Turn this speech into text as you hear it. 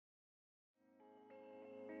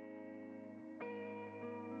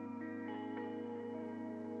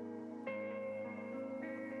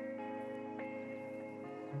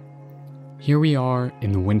Here we are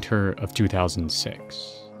in the winter of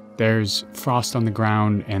 2006. There's frost on the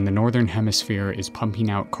ground, and the northern hemisphere is pumping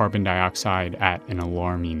out carbon dioxide at an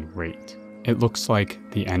alarming rate. It looks like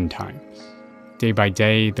the end times. Day by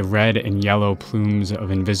day, the red and yellow plumes of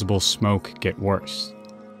invisible smoke get worse.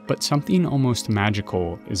 But something almost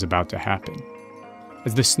magical is about to happen.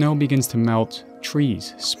 As the snow begins to melt,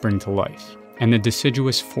 trees spring to life, and the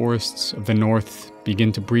deciduous forests of the north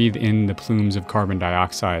begin to breathe in the plumes of carbon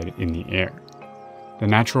dioxide in the air. The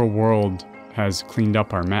natural world has cleaned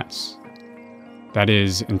up our mess. That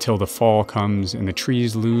is, until the fall comes and the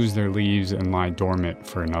trees lose their leaves and lie dormant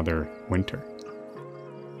for another winter.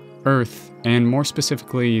 Earth, and more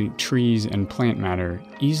specifically trees and plant matter,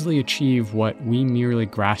 easily achieve what we merely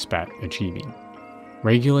grasp at achieving: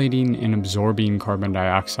 regulating and absorbing carbon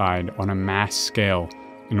dioxide on a mass scale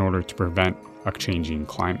in order to prevent a changing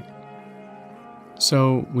climate.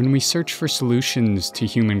 So, when we search for solutions to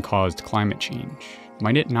human-caused climate change,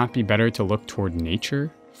 might it not be better to look toward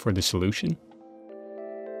nature for the solution?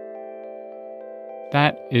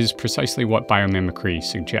 That is precisely what biomimicry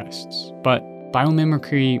suggests, but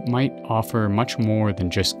biomimicry might offer much more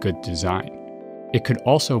than just good design. It could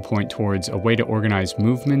also point towards a way to organize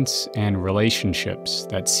movements and relationships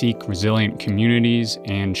that seek resilient communities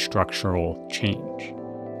and structural change.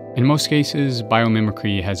 In most cases,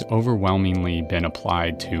 biomimicry has overwhelmingly been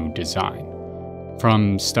applied to design.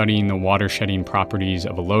 From studying the water-shedding properties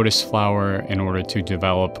of a lotus flower in order to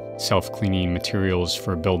develop self-cleaning materials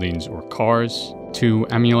for buildings or cars, to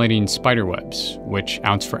emulating spiderwebs, which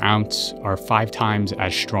ounce for ounce are 5 times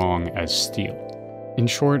as strong as steel. In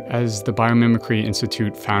short, as the Biomimicry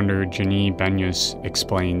Institute founder Jenny Benyus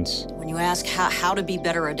explains, when you ask how to be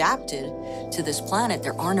better adapted to this planet,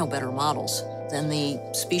 there are no better models than the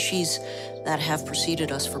species that have preceded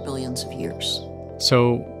us for billions of years.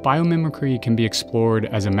 So, biomimicry can be explored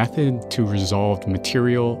as a method to resolve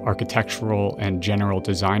material, architectural, and general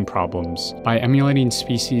design problems by emulating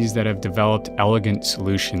species that have developed elegant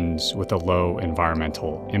solutions with a low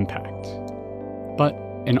environmental impact. But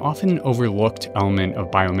an often overlooked element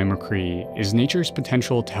of biomimicry is nature's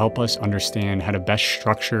potential to help us understand how to best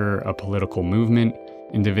structure a political movement,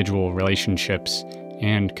 individual relationships,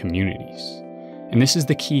 and communities. And this is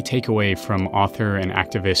the key takeaway from author and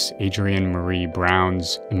activist Adrienne Maree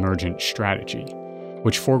Brown's Emergent Strategy,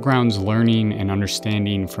 which foregrounds learning and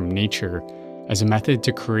understanding from nature as a method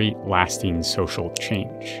to create lasting social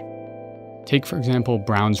change. Take, for example,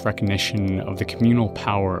 Brown's recognition of the communal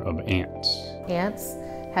power of ants. Ants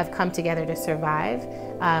have come together to survive,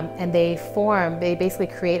 and they basically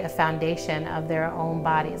create a foundation of their own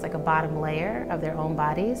bodies, like a bottom layer of their own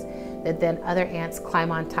bodies, that then other ants climb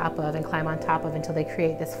on top of until they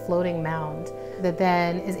create this floating mound that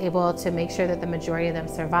then is able to make sure that the majority of them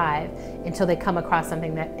survive until they come across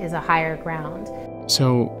something that is a higher ground.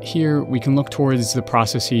 So here we can look towards the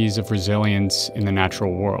processes of resilience in the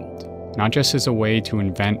natural world, not just as a way to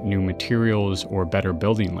invent new materials or better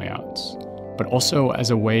building layouts, but also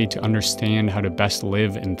as a way to understand how to best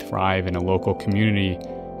live and thrive in a local community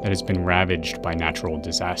that has been ravaged by natural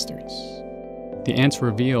disasters. The ants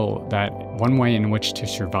reveal that one way in which to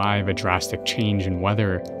survive a drastic change in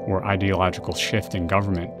weather or ideological shift in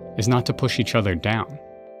government is not to push each other down.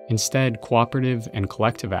 Instead, cooperative and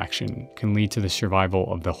collective action can lead to the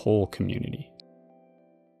survival of the whole community.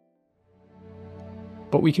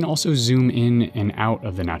 But we can also zoom in and out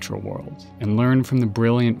of the natural world and learn from the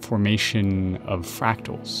brilliant formation of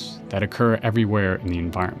fractals that occur everywhere in the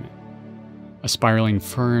environment. A spiraling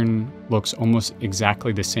fern looks almost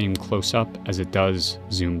exactly the same close-up as it does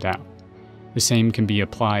zoomed out. The same can be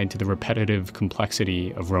applied to the repetitive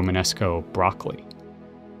complexity of Romanesco broccoli.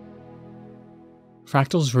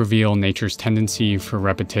 Fractals reveal nature's tendency for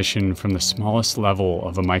repetition from the smallest level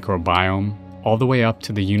of a microbiome all the way up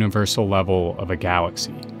to the universal level of a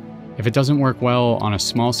galaxy. If it doesn't work well on a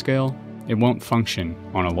small scale, it won't function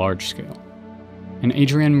on a large scale. And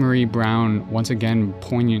Adrienne Maree Brown once again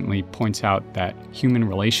poignantly points out that human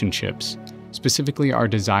relationships, specifically our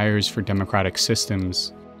desires for democratic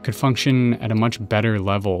systems, could function at a much better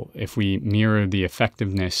level if we mirror the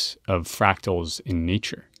effectiveness of fractals in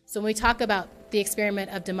nature. So when we talk about the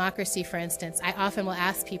experiment of democracy, for instance, I often will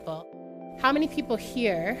ask people, how many people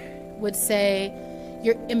here would say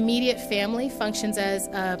your immediate family functions as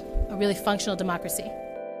a really functional democracy?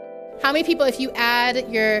 How many people, if you add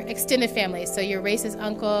your extended family, so your racist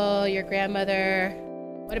uncle, your grandmother,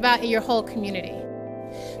 what about your whole community?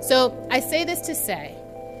 So I say this to say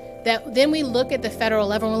that then we look at the federal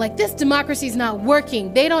level and we're like, this democracy is not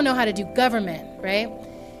working. They don't know how to do government, right?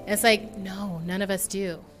 And it's like, no, none of us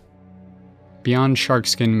do. Beyond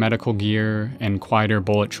sharkskin medical gear and quieter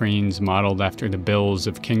bullet trains modeled after the bills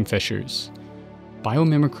of kingfishers,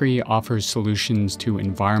 biomimicry offers solutions to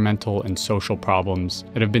environmental and social problems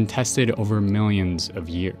that have been tested over millions of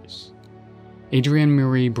years. Adrienne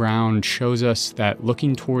Maree Brown shows us that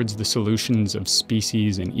looking towards the solutions of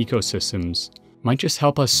species and ecosystems might just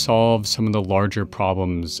help us solve some of the larger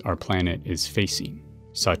problems our planet is facing,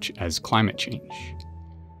 such as climate change.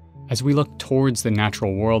 As we look towards the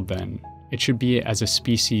natural world then, it should be as a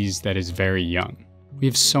species that is very young. We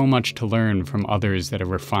have so much to learn from others that have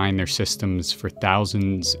refined their systems for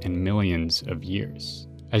thousands and millions of years.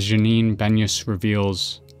 As Janine Benyus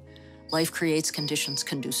reveals, life creates conditions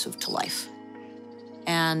conducive to life.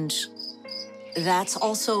 And that's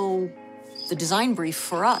also the design brief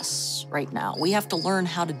for us right now. We have to learn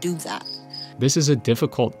how to do that. This is a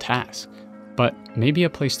difficult task, but maybe a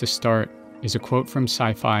place to start is a quote from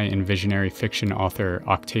sci-fi and visionary fiction author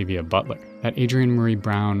Octavia Butler that Adrienne Maree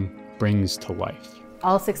Brown brings to life.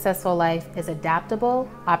 All successful life is adaptable,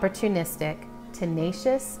 opportunistic,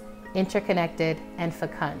 tenacious, interconnected, and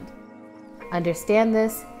fecund. Understand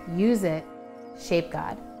this, use it, shape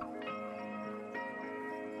God.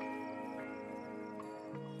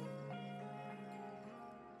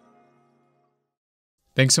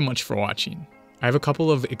 Thanks so much for watching. I have a couple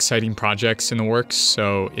of exciting projects in the works,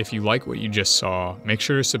 so if you like what you just saw, make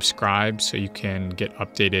sure to subscribe so you can get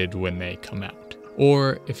updated when they come out.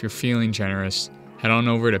 Or if you're feeling generous, head on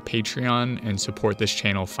over to Patreon and support this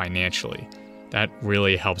channel financially. That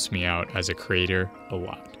really helps me out as a creator a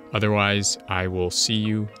lot. Otherwise, I will see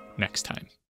you next time.